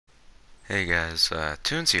Hey guys,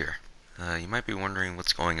 Tunes here. You might be wondering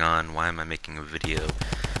what's going on, why am I making a video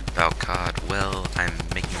about COD? Well, I'm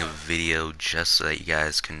making a video just so that you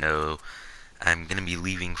guys can know I'm gonna be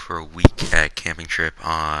leaving for a week at camping trip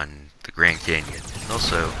on the Grand Canyon. And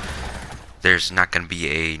also, there's not gonna be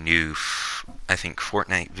a new, I think,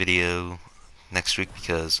 Fortnite video next week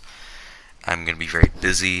because I'm gonna be very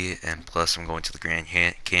busy, and plus I'm going to the Grand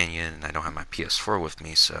Canyon and I don't have my PS4 with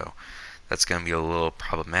me, so that's going to be a little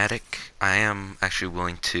problematic. I am actually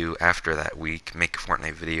willing to, after that week, make a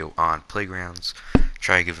Fortnite video on playgrounds,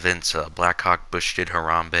 try to convince Blackhawk Bushdid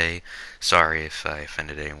Harambe, sorry if I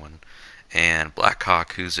offended anyone, and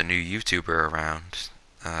Blackhawk, who's a new YouTuber around,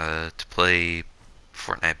 to play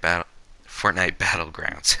Fortnite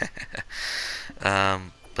Battlegrounds.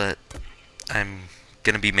 But I'm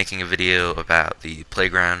going to be making a video about the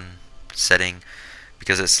playground setting,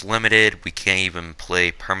 because it's limited. We can't even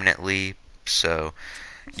play permanently, so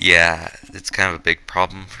yeah, it's kind of a big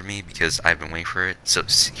problem for me because I've been waiting for it. So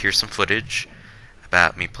here's some footage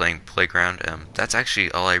about me playing Playground. That's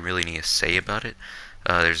actually all I really need to say about it.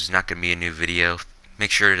 There's not going to be a new video. Make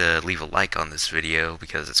sure to leave a like on this video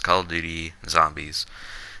because it's Call of Duty Zombies.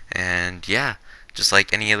 And yeah, just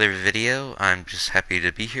like any other video, I'm just happy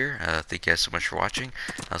to be here. Thank you guys so much for watching.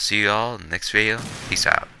 I'll see you all in the next video. Peace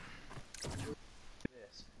out.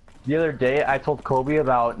 The other day, I told Kobe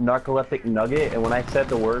about Narcoleptic Nugget, and when I said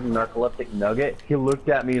the word Narcoleptic Nugget, he looked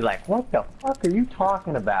at me like, "What the fuck are you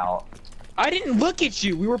talking about?" I didn't look at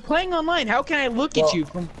you. We were playing online. How can I look at you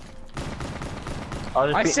from?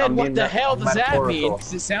 I said, "What the hell does that mean?"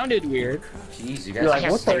 Because it sounded weird. Jeez, you guys like,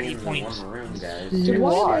 have what 30 the- points in one room, guys. Dude,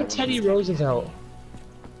 why am I Teddy Roosevelt?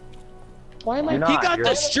 Why am I? You're not. He got You're-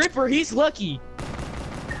 the stripper. He's lucky.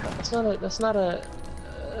 That's not a. That's not a.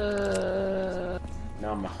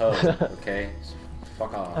 No, I'm a hoe, okay? So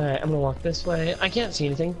fuck off. Alright, I'm gonna walk this way. I can't see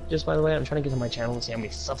anything. Just by the way, I'm trying to get to my channel and see how many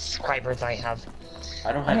subscribers I have.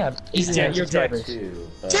 I don't I have have He's 89 dead, you're dead. subscribers. two.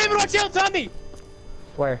 David, watch out, zombie!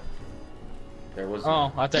 Where? There was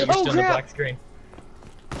Oh, I thought you were still in the crap. black screen.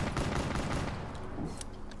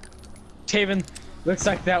 Taven, looks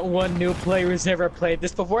like that one new player who's never played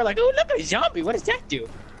this before. Like, oh, look at a zombie. What does that do?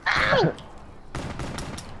 Ow!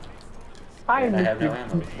 I and I have no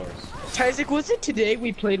ammo, of course. Tyzik, was it today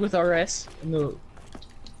we played with RS? No.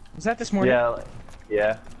 Was that this morning?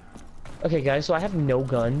 Yeah. Okay, guys. So I have no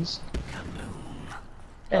guns.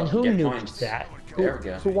 And who get nuked points. that? There we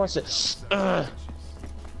go. Who wants it?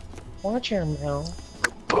 Watch your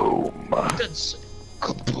mouth. Boom. That's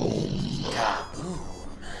kaboom. Kaboom.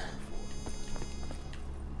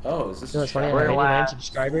 Oh, is this You know what's funny? I We're have 89 last.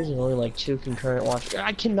 subscribers and only like 2 concurrent watch.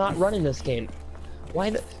 I cannot run in this game. Why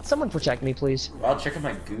the? Someone protect me, please. I'll check out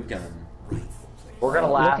my goo gun. We're gonna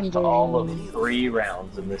last Looking all of green. 3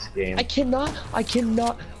 rounds in this game. I cannot. I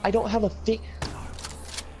don't have a thing.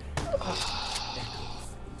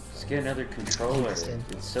 Just get another controller. Kingston.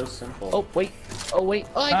 It's so simple. Oh wait. Oh wait.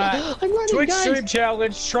 Oh, I'm running, Twitch guys. stream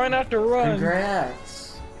challenge. Try not to run.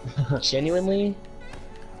 Congrats! Genuinely.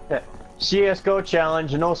 CS:GO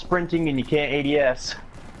challenge, no sprinting and you can't ADS.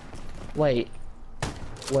 Wait.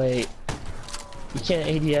 You can't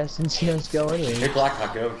ADS in CS:GO Hey, anyway.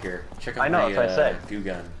 Blackhawk, go over here. Check out I know, my that's what I said. goo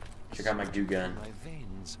gun. Check out my goo gun.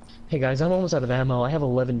 Hey guys, I'm almost out of ammo. I have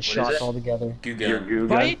 11 shots it? altogether. Goo Your gun. goo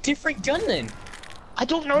Buy gun? a different gun then. I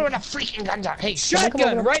don't know what a freaking guns are. Hey, someone come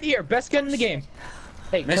Shotgun, open up- right here. Best gun in the game.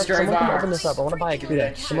 Hey, Mystery someone come box. open this up. I want to buy a Give me Kuda.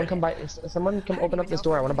 that shit. Someone come open up this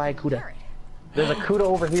door. I want to buy a Kuda. There's a Kuda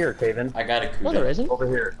over here, Taven. I got a goo No, gun. there isn't. Over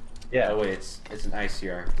here. Yeah. Oh wait, it's an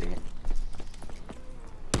ICR thing.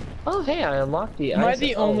 Oh, hey, I unlocked the. Am I ice-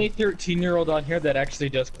 the oh. only 13-year-old on here that actually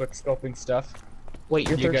does quick scoping stuff? Wait,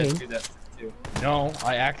 you're You 13. guys do that too. No,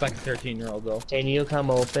 I act like a 13-year-old though. Can you come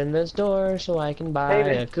open this door so I can buy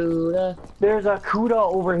David. a Kuda? There's a Kuda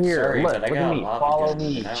over here. Sorry, look, but I look got at a me. lava Follow gun,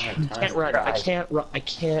 me. and I don't have time. Can't run. I can't run. I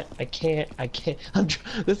can't.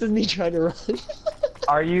 This is me trying to run.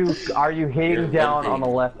 Are you hitting You're down limping. on the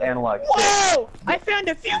left analog stick? Whoa! I found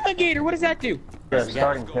a fumigator. What does that do? The We got-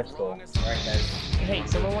 starting pistol. Alright guys. Hey,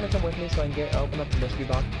 someone want to come with me so I can open up the mystery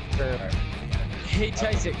box? Sure. Hey,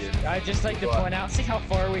 Tyzik, I'd just like to point out, see how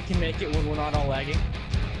far we can make it when we're not all lagging?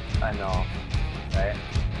 I know. Right?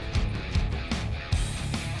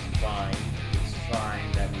 Fine. It's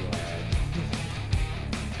fine that we lag.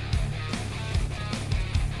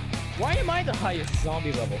 Why am I the highest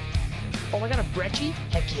zombie level? Oh, I got a Brecci?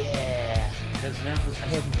 Heck yeah. Because now this I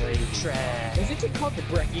have is great trash. Isn't it called the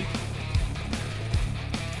Brecci?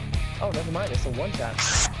 Oh, never mind. It's a one shot.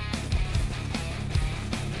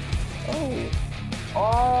 Oh.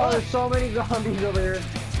 Oh, there's so many zombies over here.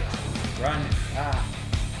 Run. Ah.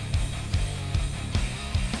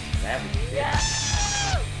 That was shit.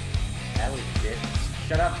 That was shit.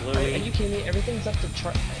 Shut up, Bluey. Are you kidding me? Everything's up to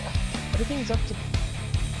chart. Everything's up to.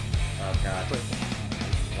 Oh god.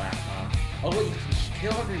 Laptop. Oh wait, you should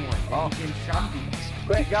kill everyone. Oh. You can shot people.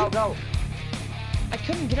 Quick, go. I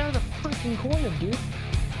couldn't get out of the freaking corner, dude.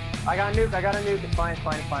 I got a nuke. It's fine.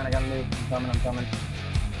 I got a nuke. I'm coming.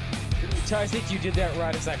 I think you did that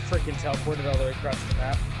right as I freaking teleported all the way across the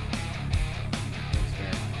map. Thanks,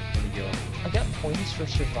 man. Let me go. I got points for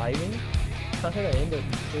surviving. Not that I ended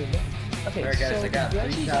up doing that. Okay, Alright guys, so I got you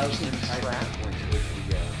actually 3,500 trap. points. Where should we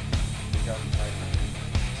go?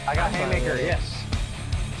 3,500. I got I'm haymaker. fine. Yes.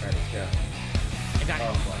 Alright, let's go. I got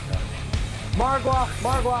Oh my god.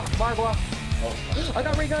 Margwa. Oh fuck. I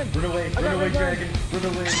got ray gun. Run away, I got ray gun. dragon. Run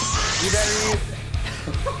away.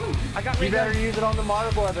 I got You ray gun. better use it on the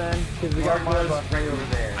Margwa then, because we got Margwa's Margwa. right over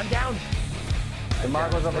there. I'm down. The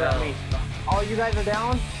Margwa's over at me. Oh, you guys are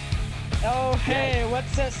down? Oh, hey,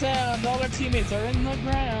 what's that sound? All our teammates are in the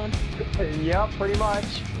ground. Yep, pretty much.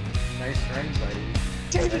 Nice try, buddy.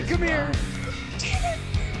 David, Nice come here. run. David,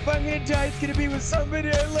 if I'm gonna die, it's gonna be with somebody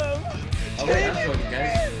I love. Oh wait, I'm going,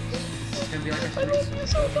 guys. It's gonna be like a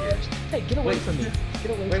threesome. Hey, get away Wait. from me.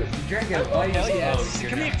 Get away Wait, from me. dragon, Oh, why are you hell so yes. low?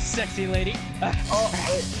 Come here, sexy lady.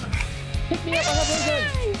 Pick me up,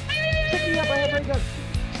 I have ray gun.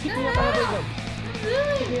 Pick me up, I have ray gun.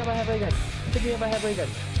 Pick me up, I have ray gun. Pick me up, I have ray gun.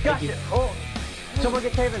 Pick me up, I have ray gun. Gotcha. Oh, someone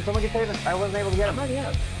get Taven. I wasn't able to get I'm him. already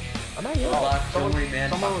out. I'm already Oh, out. lock, don't Someone- worry, man.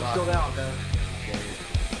 someone Fuck was still off. down.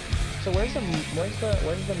 So where's the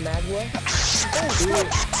Magwa?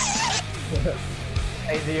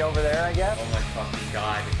 AZ over there, I guess. Oh my fucking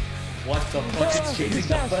god. What the fuck is chasing he's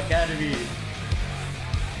the fast. fuck out of me?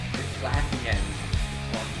 It's laughing at me.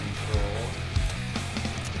 Fucking troll.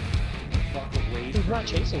 Fuck away He's from not me.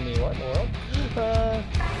 chasing me. What in the world?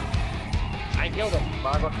 I killed him.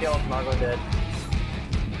 Margwa killed. Margwa dead.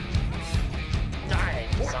 Die,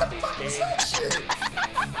 zombie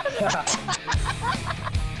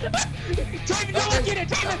David, don't look at it,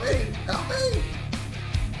 David.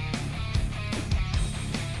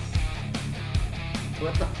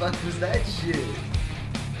 What the fuck was that shit?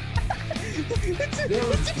 It's a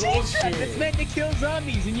was death trap bullshit. that's meant to kill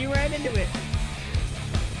zombies, and you ran into it.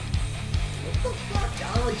 What the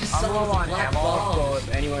fuck? All I just I'm saw low was a on black ammo, ball. so just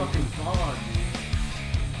if anyone fucking fall on me.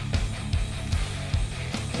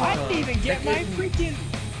 I didn't even get my freaking.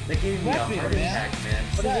 They gave me a Weapon, heart man. attack, man.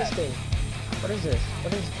 What is this thing? What is this?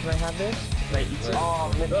 Can I have this? Can I eat it?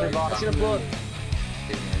 Oh, mystery box. I see the blood.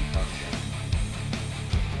 Didn't even fuck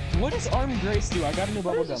that. What does Arm Grace do? I got a new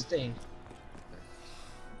What bubble is this gum. thing?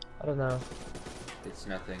 I don't know. It's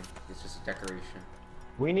nothing. It's just a decoration.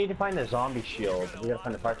 We need to find the zombie shield. We gotta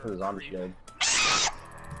find the parts for the zombie shield.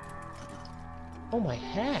 Oh my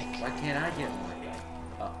heck! Why can't I get one?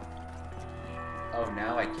 Oh. Oh,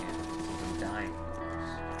 now I can. Since I'm dying.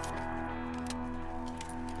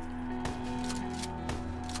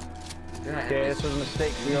 Then I have Okay, this- this was a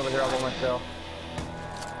mistake. Me over here all by myself.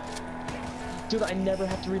 Dude, I never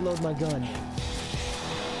have to reload my gun.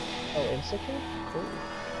 Oh, insta-kill? Cool.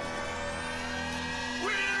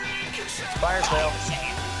 Fire sale.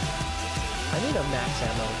 I need a max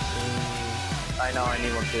ammo soon. I know, I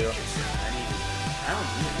need one too. I don't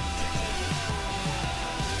need it.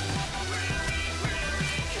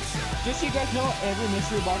 Just so you guys know, every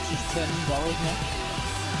mystery box is $10 now.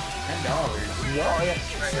 $10. Oh, yes.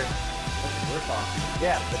 Right here. That's a rip-off.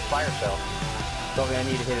 Yeah, it's fire sale. Toby, I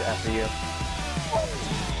need to hit it after you.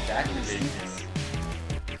 Activision.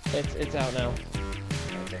 It's out now.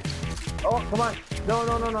 Okay. Oh, come on. No.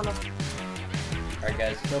 Alright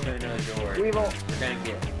guys, let's open another door. Weevil. We're gonna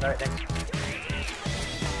get Alright, thanks.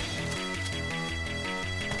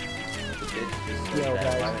 Yo,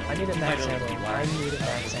 guys, I need a max ammo. I need a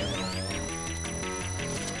max ammo.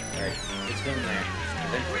 Alright, it's going there.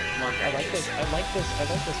 Adventure. Come on, I guys. like this. I like this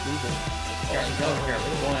region. Here, go here.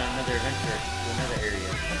 We're going on another adventure to another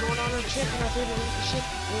area. I'm going on a ship, and I figured the ship.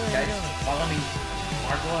 Where are Guys, we going? follow me.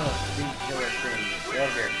 Marco, the killer thing. Go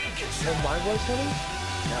over here. Oh, my voice coming?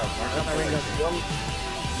 No, Marco, I got my ring gun.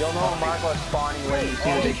 You'll know Marco is spawning when you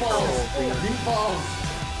see the big meatballs! turtle. Meatballs!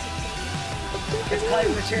 It's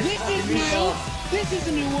climbing the chair. This is new! This is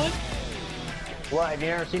a new one! What, have you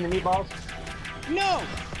ever seen the meatballs? No!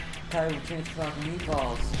 Climbing the chair, fucking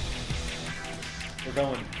meatballs. We're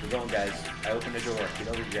going, guys. I opened the door. Get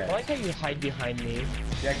over here, I guys. like how you hide behind me.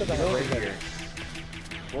 Jack, Look get at over that. here.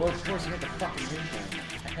 Well, of course you have the fucking ring gun.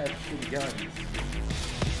 I have shitty guns.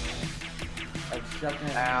 I've shut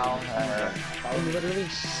down. Ow. I'm literally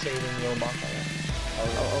saving your mafia. Oh,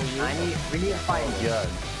 you? We need to find Jug.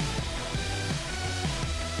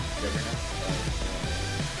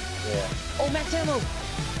 Yeah. Oh, max ammo!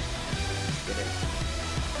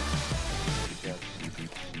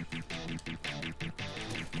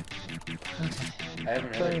 I have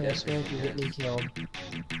another Sorry, I death swear if you get me mission. killed.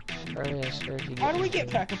 Sorry, I swear if you get How do me we get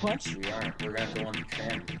killed. Pack-a-Punch? We aren't. We're gonna go on the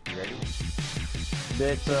tram. You ready? It's We're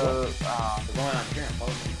going on tram.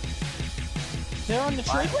 Follow me. They're on the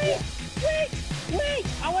train. Wait!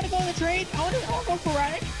 I want to go on the train. I want to go for a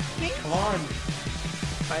ride. Come on.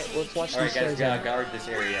 Alright, let's watch Alright, these guys, stairs. gotta guard this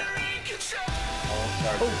area. Oh,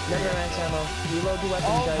 guard Oh, this never area. max ammo. Reload the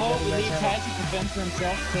weapons, Oh, guys. we Never need max ammo. Taz to defend for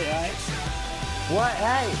himself. Say aye. what?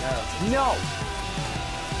 Hey! No.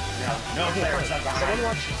 No! No Okay, players fine. are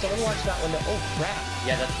behind. Someone watch that window. Oh, crap.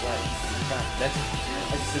 Yeah, that's right. That's.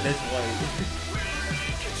 I said that's right.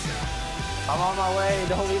 I'm on my way.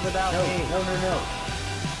 Don't leave without No. me.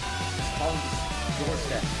 Just follow this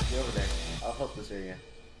doorstep. Get over there. I'll help this area.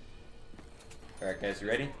 Alright, guys, you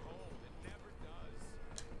ready?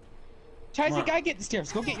 Taz, Come the on. guy get the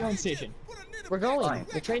stairs. Go get your own station. We're going. Fine.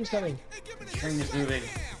 The train's coming. The train is moving.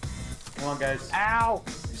 Come on, guys. Ow!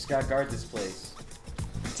 We just gotta guard this place.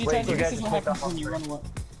 See, Wait, Taz, you this guys is just what picked happens up when you on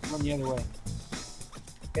run the other way.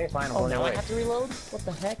 Okay, fine. I'm Oh, on now my I way. have to reload? What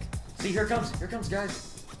the heck? See, here it comes, guys.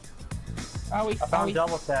 I found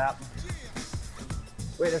double tap.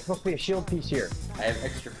 Wait, there's supposed to be a shield piece here. I have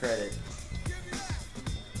extra credit.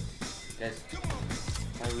 Guys,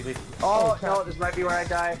 how do we leave? Oh, crap. no, this might be where I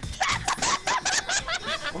die.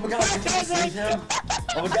 Oh my god, we just left him!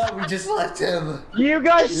 Oh my god, we just left him! You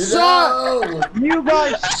guys suck! You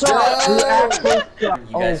guys suck! You actually suck!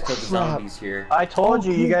 You guys Oh, killed the crap. zombies here. I told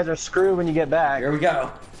you, you guys are screwed when you get back. Here we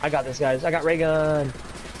go! I got this, guys. I got ray gun.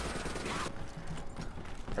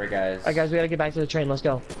 Alright, guys. Alright, guys, we gotta get back to the train. Let's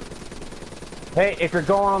go. Hey, if you're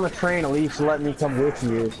going on the train, at least let me come with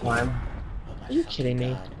you this time. Are you kidding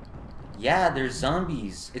me? God. Yeah, there's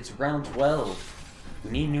zombies. It's round 12.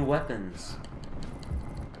 We need new weapons.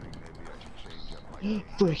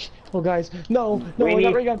 Frick. Oh, guys. No, I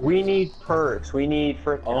got ray gun. We need perks. We need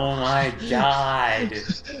for. Oh my god.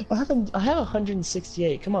 I have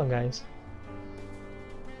 168. Come on, guys.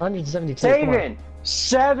 172. Come on. Saving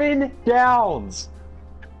 7 downs.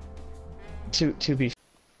 To be